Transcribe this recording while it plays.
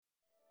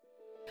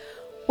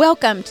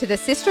Welcome to the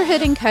Sisterhood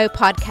 & Co.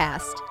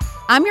 podcast.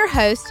 I'm your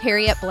host,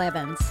 Harriet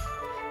Blevins.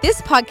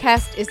 This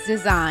podcast is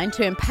designed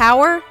to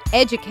empower,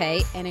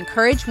 educate, and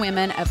encourage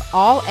women of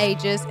all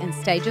ages and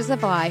stages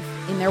of life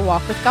in their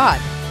walk with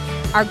God.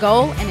 Our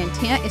goal and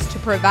intent is to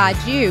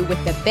provide you with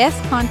the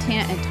best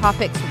content and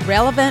topics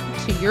relevant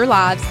to your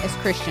lives as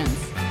Christians.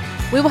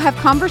 We will have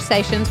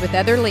conversations with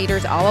other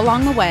leaders all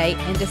along the way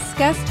and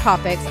discuss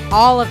topics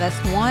all of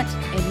us want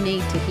and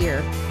need to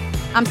hear.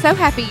 I'm so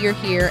happy you're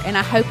here, and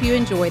I hope you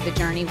enjoy the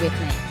journey with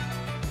me.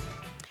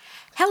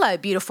 Hello,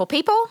 beautiful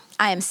people.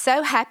 I am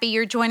so happy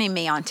you're joining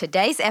me on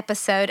today's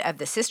episode of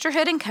the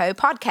Sisterhood & Co.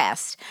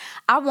 podcast.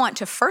 I want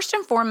to first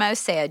and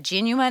foremost say a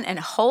genuine and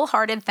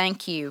wholehearted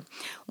thank you.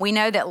 We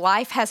know that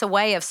life has a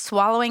way of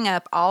swallowing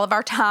up all of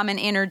our time and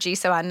energy,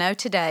 so I know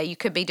today you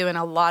could be doing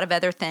a lot of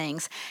other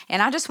things,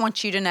 and I just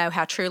want you to know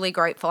how truly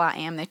grateful I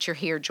am that you're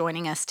here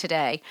joining us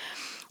today.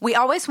 We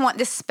always want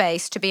this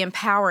space to be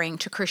empowering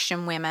to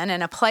Christian women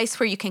and a place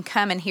where you can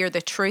come and hear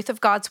the truth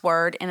of God's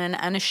Word in an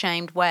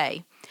unashamed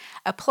way.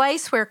 A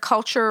place where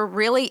culture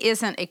really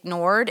isn't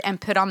ignored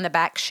and put on the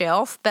back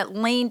shelf, but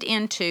leaned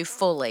into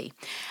fully.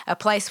 A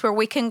place where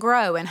we can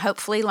grow and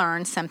hopefully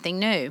learn something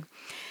new.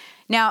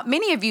 Now,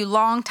 many of you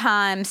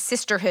longtime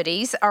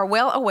sisterhoodies are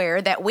well aware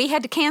that we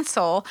had to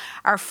cancel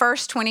our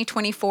first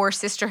 2024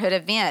 sisterhood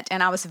event,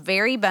 and I was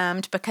very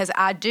bummed because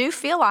I do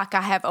feel like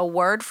I have a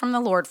word from the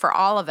Lord for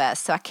all of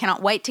us, so I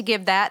cannot wait to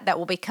give that. That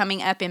will be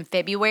coming up in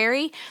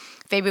February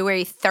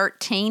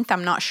 13th.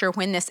 I'm not sure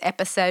when this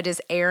episode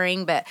is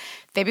airing, but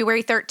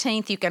February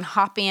 13th, you can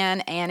hop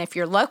in, and if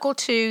you're local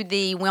to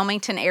the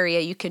Wilmington area,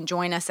 you can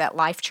join us at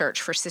Life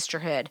Church for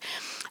Sisterhood.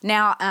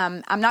 Now,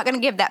 I'm not going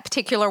to give that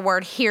particular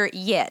word here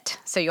yet,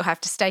 so you'll have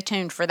to stay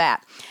tuned for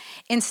that.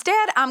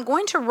 Instead, I'm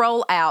going to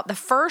roll out the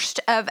first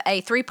of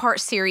a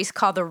three-part series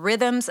called The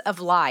Rhythms of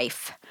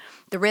Life.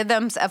 The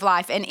Rhythms of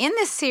Life. And in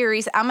this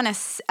series, I'm going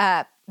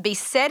to be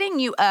setting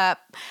you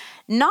up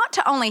not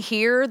to only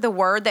hear the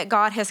word that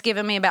God has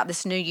given me about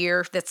this new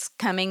year that's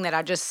coming that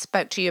I just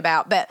spoke to you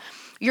about, but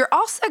you're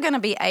also going to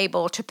be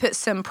able to put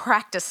some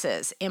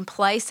practices in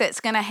place that's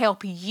going to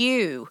help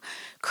you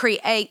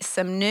create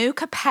some new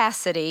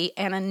capacity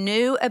and a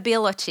new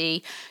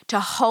ability to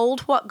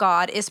hold what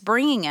God is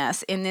bringing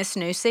us in this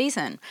new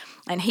season.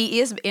 And He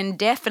is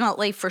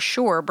indefinitely, for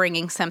sure,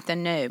 bringing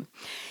something new.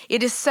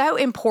 It is so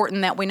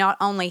important that we not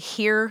only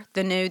hear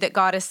the new that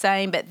God is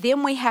saying, but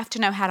then we have to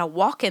know how to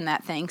walk in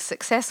that thing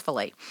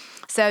successfully.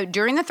 So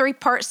during the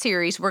three-part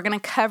series, we're going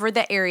to cover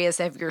the areas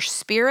of your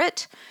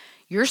spirit,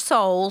 your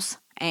souls,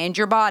 and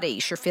your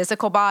bodies, your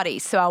physical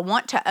bodies. So I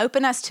want to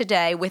open us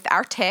today with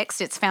our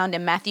text. It's found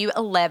in Matthew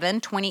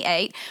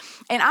 11:28.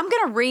 And I'm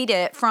going to read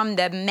it from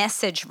the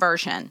Message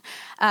version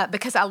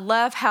because I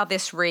love how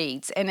this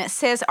reads. And it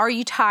says, "Are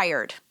you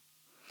tired?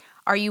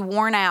 Are you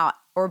worn out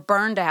or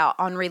burned out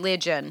on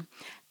religion?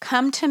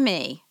 Come to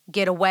me,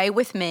 get away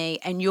with me,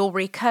 and you'll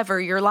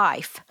recover your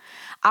life.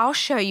 I'll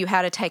show you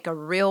how to take a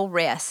real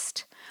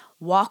rest.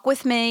 Walk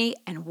with me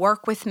and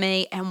work with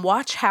me and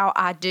watch how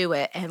I do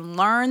it and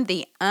learn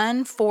the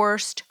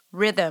unforced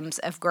rhythms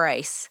of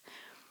grace.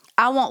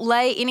 I won't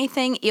lay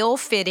anything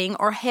ill-fitting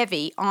or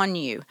heavy on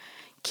you.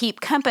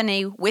 Keep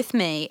company with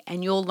me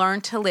and you'll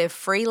learn to live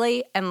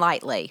freely and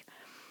lightly."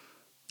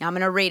 Now I'm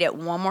going to read it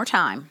one more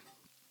time.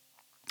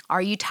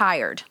 Are you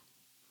tired?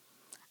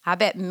 I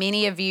bet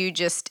many of you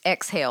just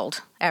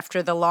exhaled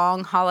after the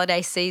long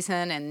holiday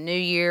season and New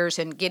Year's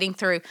and getting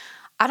through.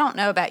 I don't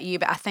know about you,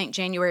 but I think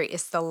January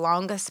is the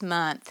longest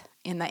month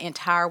in the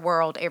entire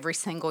world every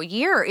single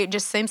year. It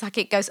just seems like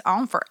it goes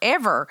on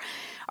forever.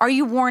 Are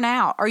you worn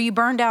out? Are you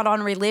burned out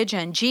on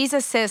religion?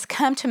 Jesus says,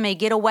 come to me,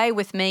 get away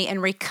with me,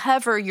 and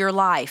recover your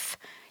life.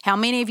 How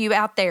many of you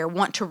out there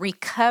want to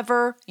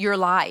recover your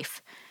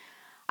life?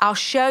 I'll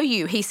show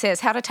you, he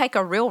says, how to take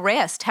a real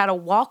rest, how to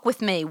walk with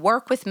me,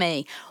 work with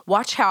me,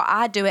 watch how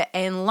I do it,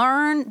 and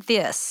learn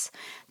this,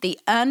 the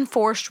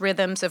unforced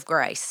rhythms of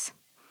grace.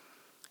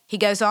 He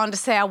goes on to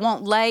say, I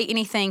won't lay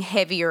anything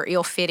heavy or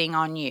ill-fitting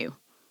on you.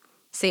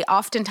 See,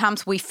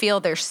 oftentimes we feel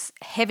there's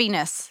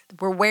heaviness.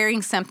 We're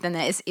wearing something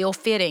that is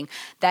ill-fitting.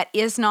 That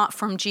is not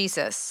from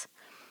Jesus.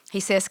 He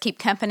says, keep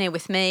company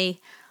with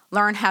me,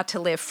 learn how to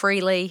live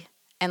freely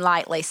and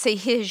lightly. See,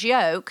 his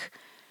yoke,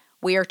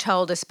 we are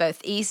told, is both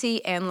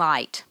easy and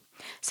light.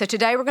 So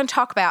today we're going to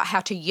talk about how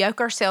to yoke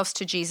ourselves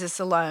to Jesus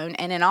alone.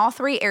 And in all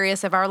three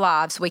areas of our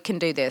lives, we can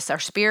do this: our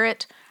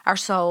spirit, our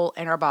soul,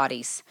 and our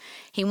bodies.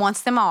 He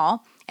wants them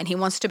all, and he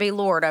wants to be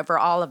Lord over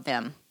all of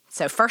them.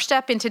 So first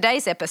up in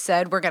today's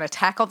episode, we're going to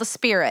tackle the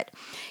spirit.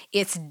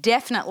 It's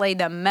definitely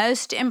the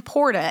most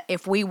important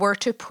if we were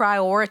to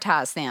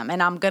prioritize them,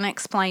 and I'm going to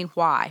explain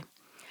why.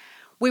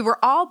 We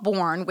were all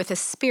born with a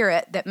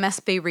spirit that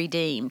must be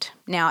redeemed.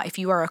 Now, if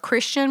you are a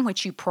Christian,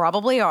 which you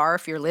probably are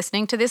if you're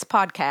listening to this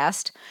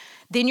podcast,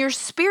 then your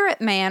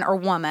spirit man or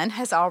woman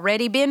has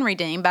already been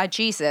redeemed by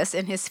Jesus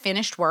in his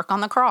finished work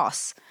on the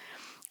cross.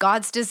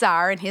 God's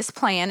desire and his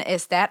plan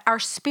is that our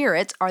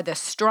spirits are the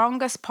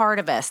strongest part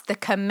of us, the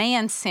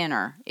command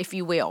center, if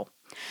you will.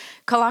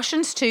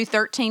 Colossians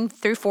 2:13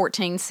 through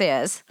 14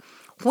 says,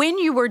 When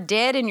you were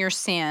dead in your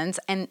sins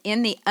and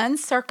in the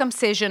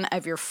uncircumcision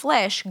of your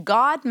flesh,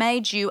 God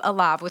made you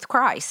alive with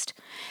Christ.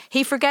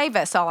 He forgave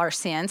us all our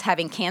sins,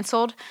 having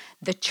canceled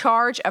the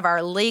charge of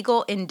our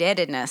legal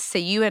indebtedness. So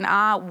you and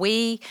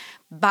I,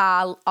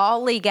 by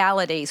all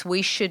legalities,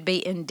 we should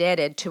be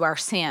indebted to our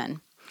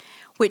sin,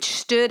 which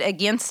stood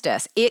against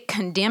us. It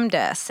condemned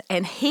us,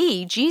 and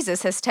He,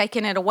 Jesus, has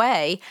taken it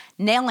away,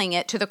 nailing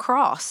it to the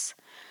cross.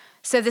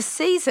 So the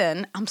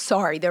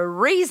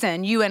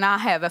reason you and I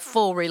have a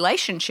full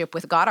relationship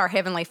with God, our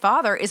Heavenly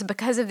Father, is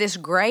because of this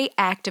great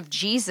act of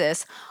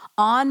Jesus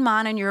on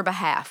mine and your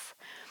behalf.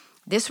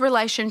 This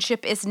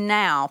relationship is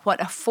now what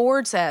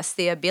affords us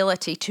the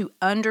ability to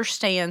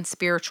understand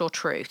spiritual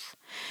truth.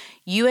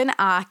 You and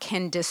I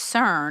can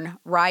discern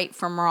right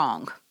from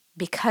wrong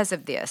because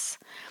of this.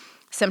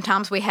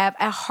 Sometimes we have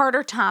a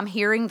harder time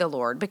hearing the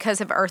Lord because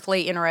of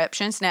earthly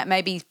interruptions. Now, it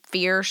may be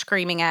fear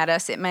screaming at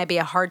us. It may be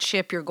a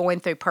hardship you're going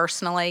through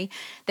personally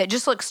that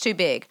just looks too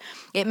big.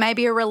 It may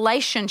be a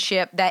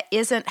relationship that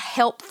isn't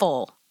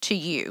helpful to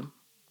you.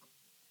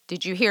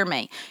 Did you hear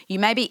me? You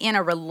may be in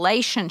a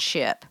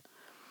relationship.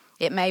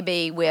 It may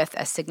be with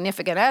a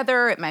significant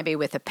other. It may be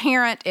with a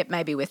parent. It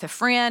may be with a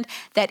friend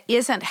that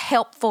isn't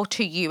helpful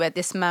to you at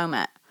this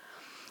moment.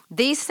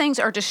 These things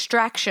are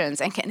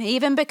distractions and can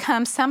even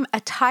become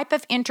a type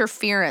of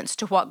interference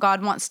to what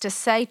God wants to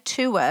say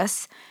to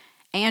us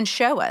and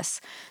show us.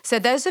 So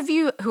those of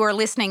you who are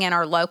listening and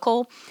are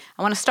local,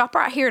 I want to stop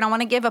right here and I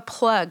want to give a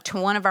plug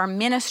to one of our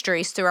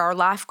ministries through our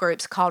life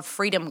groups called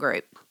Freedom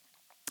Group.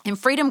 In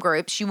Freedom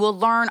Groups, you will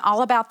learn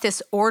all about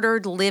this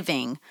ordered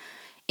living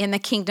in the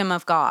kingdom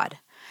of God,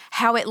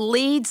 how it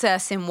leads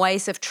us in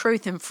ways of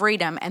truth and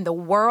freedom, and the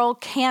world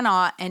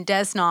cannot and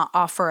does not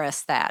offer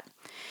us that.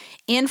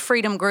 In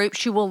Freedom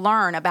Groups, you will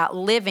learn about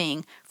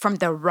living from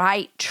the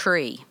right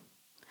tree.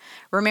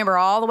 Remember,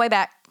 all the way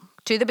back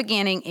to the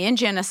beginning in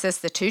Genesis,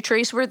 the two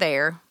trees were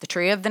there, the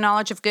tree of the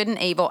knowledge of good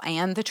and evil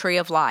and the tree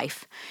of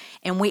life.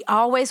 And we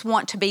always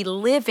want to be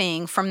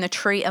living from the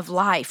tree of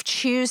life,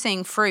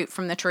 choosing fruit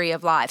from the tree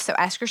of life. So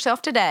ask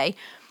yourself today,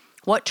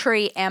 what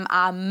tree am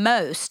I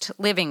most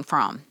living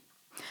from?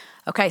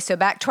 Okay, so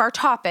back to our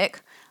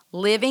topic,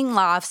 living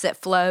lives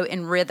that flow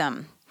in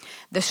rhythm.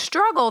 The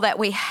struggle that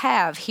we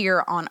have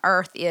here on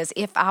earth is,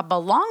 if I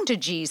belong to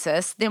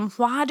Jesus, then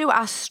why do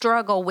I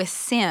struggle with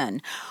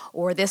sin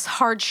or this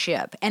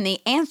hardship? And the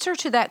answer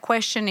to that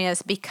question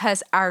is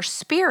because our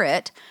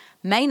spirit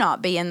may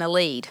not be in the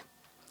lead.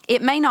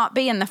 It may not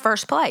be in the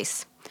first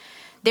place.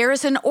 There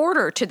is an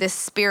order to this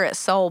spirit,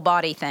 soul,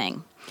 body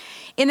thing.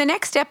 In the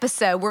next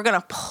episode, we're going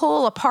to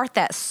pull apart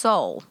that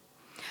soul.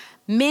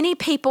 Many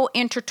people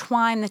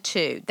intertwine the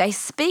two. They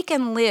speak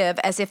and live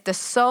as if the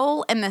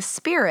soul and the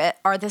spirit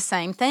are the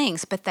same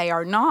things, but they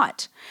are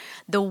not.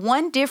 The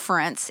one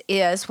difference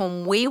is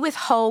when we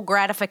withhold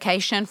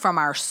gratification from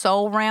our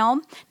soul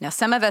realm. Now,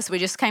 some of us, we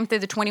just came through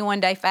the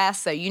 21-day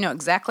fast, so you know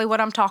exactly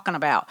what I'm talking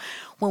about.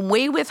 When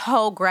we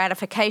withhold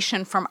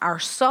gratification from our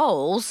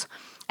souls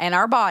and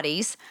our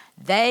bodies,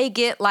 they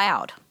get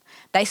loud.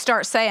 They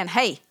start saying,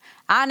 hey,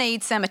 I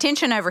need some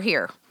attention over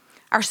here.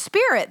 Our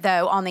spirit,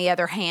 though, on the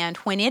other hand,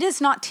 when it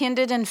is not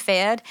tended and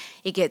fed,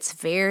 it gets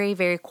very,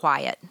 very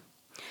quiet.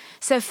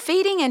 So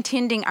feeding and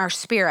tending our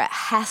spirit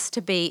has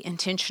to be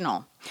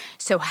intentional.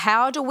 So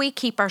how do we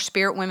keep our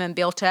spirit women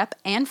built up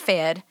and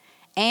fed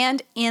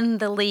and in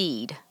the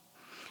lead?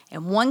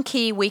 And one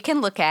key we can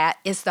look at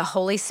is the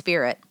Holy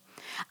Spirit.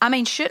 I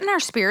mean, shouldn't our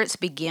spirits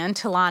begin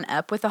to line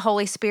up with the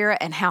Holy Spirit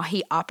and how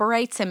He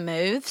operates and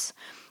moves?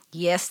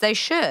 Yes, they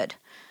should.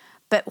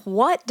 But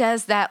what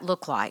does that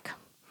look like?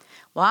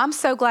 Well, I'm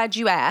so glad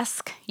you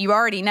asked. You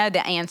already know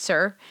the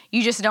answer.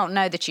 You just don't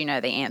know that you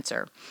know the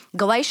answer.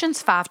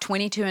 Galatians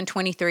 5:22 and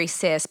 23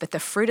 says, but the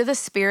fruit of the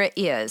Spirit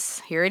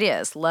is, here it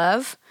is,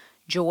 love,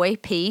 joy,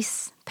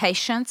 peace,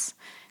 patience,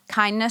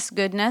 kindness,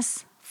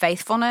 goodness,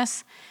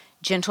 faithfulness,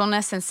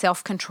 gentleness, and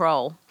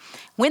self-control.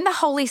 When the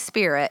Holy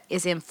Spirit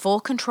is in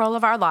full control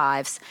of our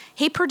lives,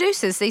 He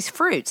produces these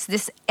fruits,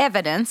 this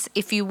evidence,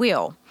 if you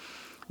will.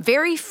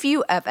 Very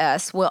few of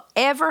us will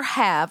ever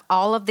have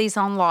all of these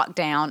on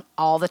lockdown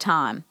all the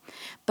time,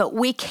 but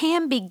we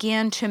can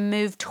begin to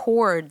move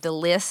toward the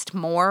list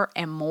more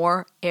and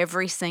more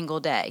every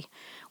single day.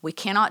 We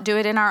cannot do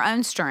it in our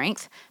own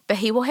strength, but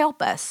He will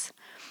help us.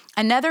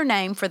 Another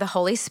name for the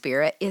Holy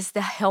Spirit is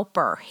the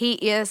Helper. He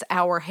is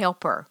our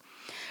helper.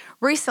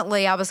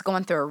 Recently, I was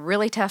going through a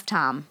really tough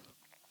time.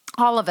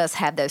 All of us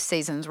had those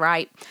seasons,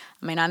 right?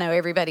 I mean, I know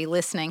everybody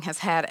listening has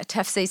had a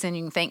tough season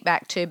you can think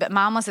back to, but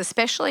mine was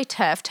especially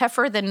tough,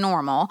 tougher than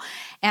normal,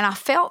 and I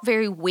felt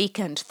very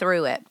weakened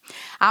through it.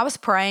 I was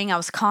praying, I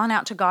was calling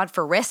out to God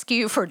for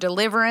rescue, for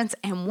deliverance,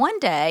 and one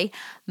day,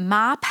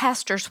 my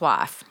pastor's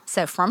wife,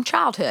 so from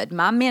childhood,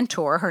 my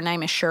mentor, her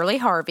name is Shirley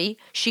Harvey,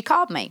 she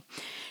called me.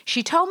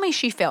 She told me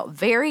she felt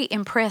very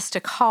impressed to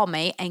call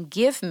me and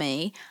give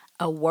me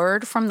a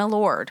word from the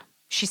Lord.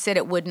 She said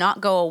it would not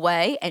go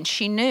away, and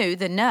she knew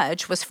the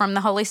nudge was from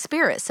the Holy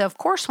Spirit. So, of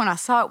course, when I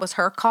saw it was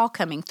her call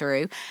coming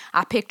through,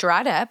 I picked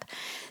right up.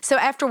 So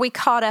after we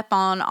caught up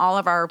on all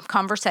of our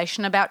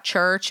conversation about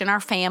church and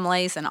our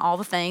families and all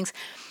the things,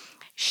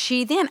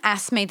 she then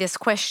asked me this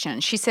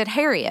question. She said,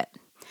 Harriet,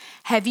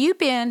 have you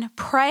been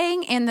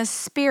praying in the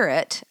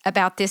Spirit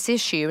about this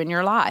issue in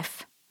your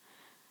life?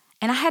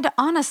 And I had to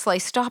honestly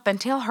stop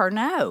and tell her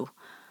no.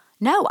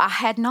 No, I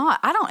had not.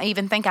 I don't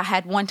even think I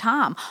had one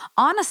time.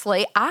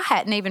 Honestly, I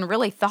hadn't even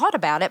really thought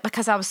about it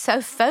because I was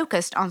so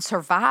focused on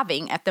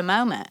surviving at the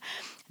moment.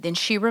 Then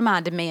she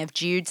reminded me of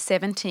Jude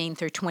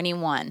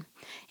 17-21.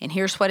 And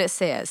here's what it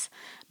says.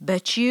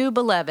 But you,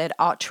 beloved,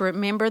 ought to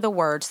remember the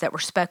words that were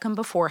spoken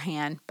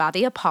beforehand by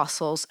the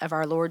apostles of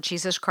our Lord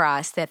Jesus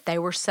Christ that they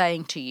were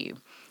saying to you.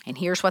 And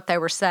here's what they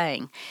were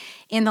saying.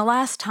 In the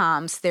last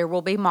times there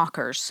will be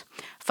mockers,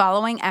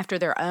 following after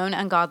their own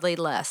ungodly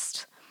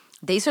lusts.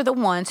 These are the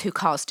ones who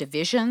cause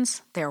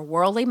divisions. They're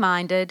worldly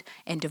minded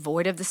and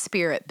devoid of the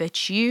Spirit.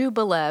 But you,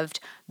 beloved,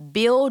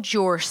 build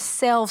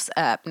yourselves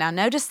up. Now,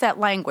 notice that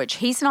language.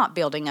 He's not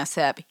building us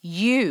up.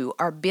 You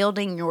are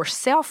building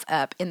yourself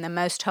up in the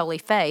most holy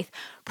faith,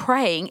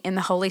 praying in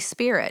the Holy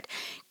Spirit,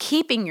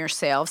 keeping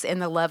yourselves in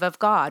the love of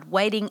God,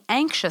 waiting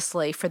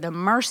anxiously for the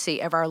mercy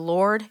of our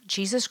Lord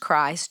Jesus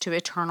Christ to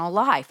eternal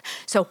life.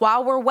 So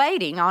while we're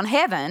waiting on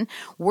heaven,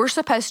 we're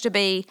supposed to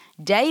be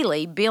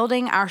daily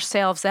building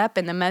ourselves up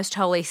in the most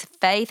holy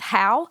faith.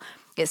 How?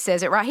 It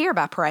says it right here,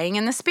 by praying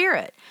in the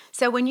Spirit.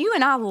 So when you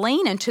and I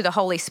lean into the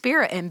Holy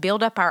Spirit and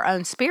build up our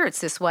own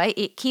spirits this way,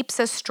 it keeps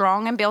us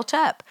strong and built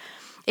up.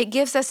 It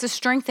gives us the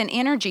strength and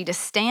energy to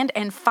stand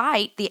and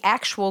fight the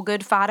actual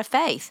good fight of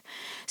faith.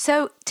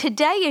 So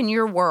today in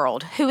your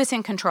world, who is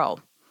in control?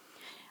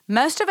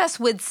 Most of us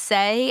would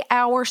say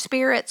our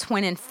spirits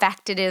when in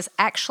fact it is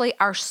actually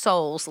our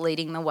souls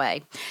leading the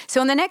way.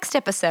 So in the next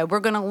episode, we're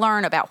going to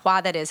learn about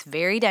why that is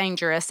very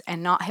dangerous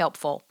and not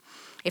helpful.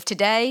 If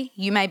today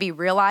you may be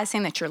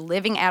realizing that you're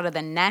living out of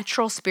the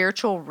natural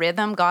spiritual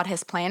rhythm God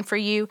has planned for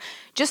you,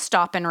 just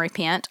stop and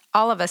repent.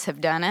 All of us have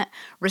done it.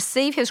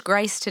 Receive His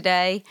grace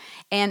today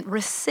and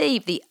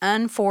receive the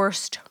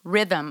unforced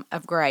rhythm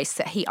of grace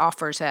that He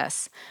offers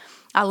us.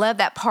 I love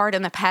that part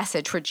in the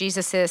passage where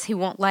Jesus says He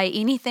won't lay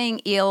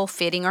anything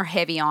ill-fitting or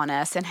heavy on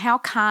us. And how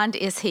kind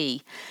is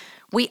He?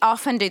 We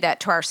often do that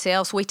to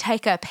ourselves. We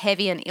take up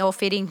heavy and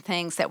ill-fitting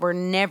things that were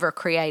never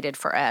created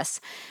for us.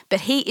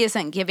 But He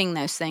isn't giving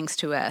those things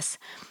to us.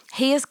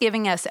 He is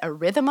giving us a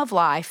rhythm of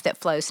life that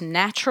flows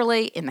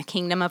naturally in the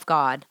kingdom of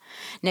God.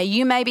 Now,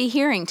 you may be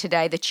hearing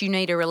today that you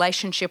need a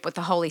relationship with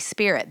the Holy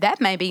Spirit. That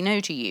may be new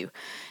to you.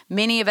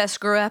 Many of us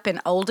grew up in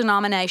old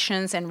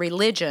denominations and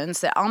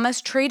religions that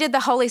almost treated the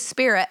Holy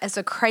Spirit as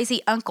a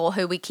crazy uncle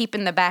who we keep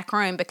in the back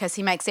room because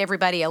he makes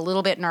everybody a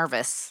little bit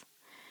nervous.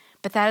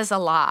 But that is a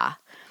lie.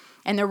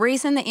 And the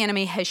reason the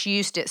enemy has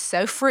used it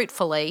so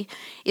fruitfully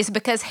is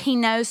because he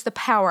knows the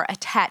power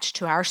attached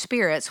to our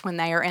spirits when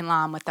they are in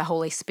line with the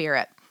Holy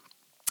Spirit.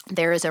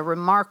 There is a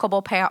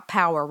remarkable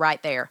power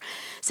right there.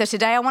 So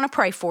today I want to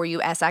pray for you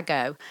as I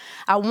go.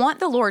 I want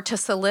the Lord to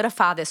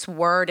solidify this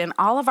word in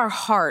all of our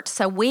hearts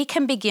so we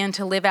can begin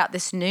to live out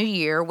this new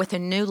year with a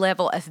new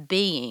level of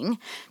being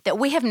that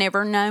we have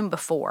never known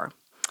before.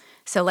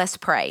 So let's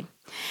pray.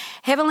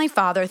 Heavenly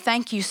Father,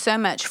 thank you so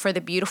much for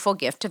the beautiful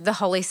gift of the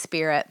Holy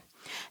Spirit.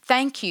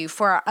 Thank you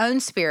for our own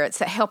spirits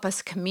that help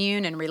us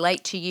commune and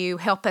relate to you,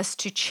 help us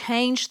to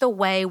change the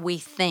way we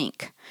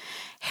think.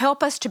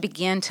 Help us to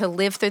begin to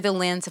live through the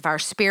lens of our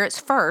spirits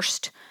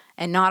first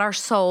and not our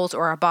souls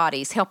or our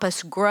bodies. Help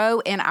us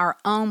grow in our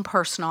own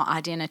personal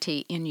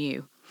identity in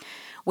you.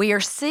 We are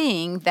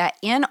seeing that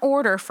in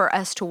order for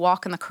us to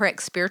walk in the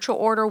correct spiritual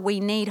order, we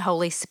need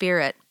Holy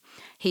Spirit.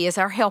 He is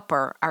our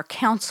helper, our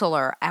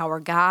counselor, our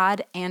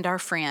guide, and our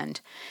friend.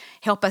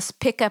 Help us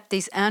pick up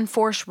these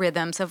unforced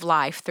rhythms of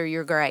life through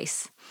your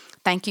grace.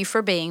 Thank you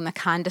for being the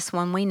kindest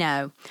one we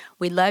know.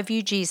 We love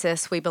you,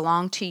 Jesus. We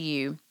belong to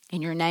you.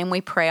 In your name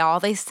we pray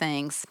all these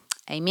things.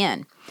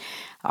 Amen.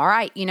 All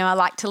right, I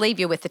like to leave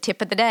you with the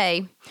tip of the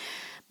day.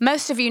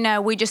 Most of you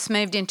know we just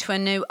moved into a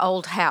new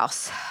old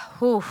house.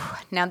 Whew.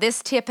 Now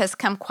this tip has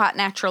come quite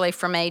naturally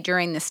for me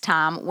during this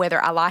time,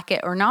 whether I like it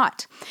or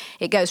not.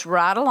 It goes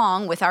right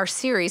along with our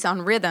series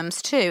on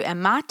rhythms too,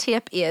 and my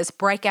tip is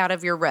break out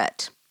of your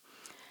rut.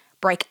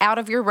 Break out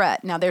of your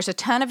rut. Now, there's a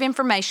ton of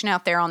information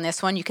out there on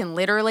this one. You can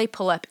literally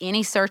pull up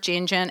any search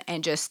engine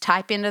and just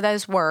type into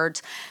those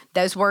words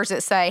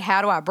that say,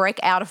 how do I break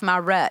out of my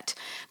rut?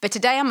 But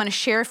today I'm going to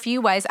share a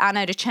few ways I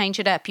know to change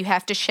it up. You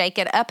have to shake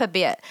it up a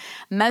bit.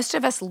 Most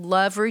of us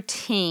love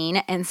routine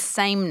and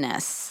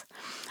sameness,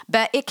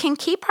 but it can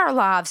keep our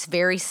lives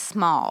very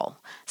small,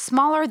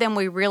 smaller than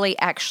we really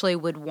actually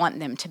would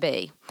want them to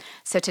be.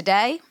 So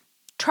today,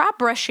 try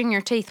brushing your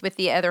teeth with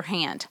the other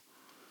hand.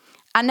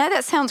 I know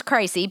that sounds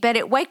crazy, but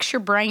it wakes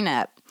your brain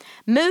up.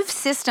 Move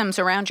systems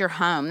around your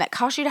home that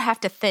cause you to have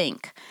to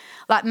think.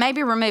 Like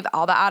maybe remove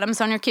all the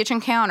items on your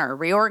kitchen counter,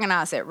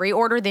 reorganize it,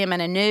 reorder them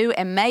in a new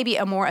and maybe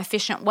a more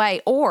efficient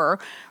way, or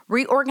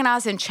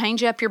reorganize and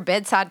change up your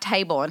bedside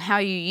table and how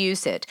you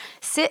use it.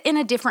 Sit in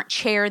a different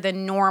chair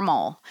than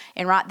normal.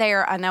 And right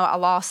there, I know I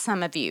lost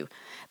some of you.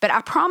 But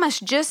I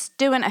promise just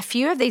doing a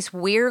few of these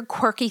weird,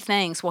 quirky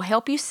things will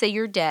help you see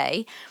your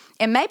day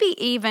and maybe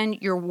even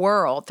your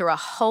world through a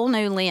whole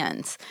new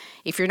lens.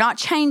 If you're not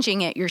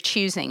changing it, you're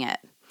choosing it.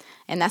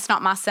 And that's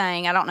not my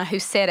saying. I don't know who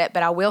said it,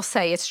 but I will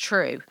say it's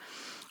true.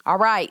 All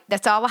right,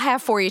 that's all I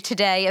have for you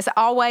today. As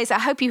always, I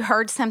hope you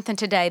heard something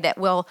today that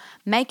will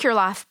make your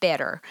life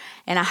better.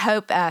 And I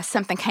hope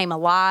something came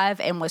alive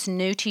and was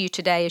new to you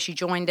today as you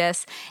joined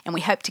us. And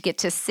we hope to get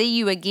to see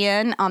you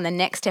again on the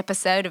next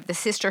episode of the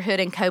Sisterhood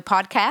 & Co.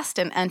 podcast.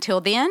 And until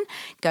then,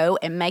 go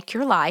and make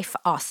your life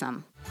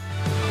awesome.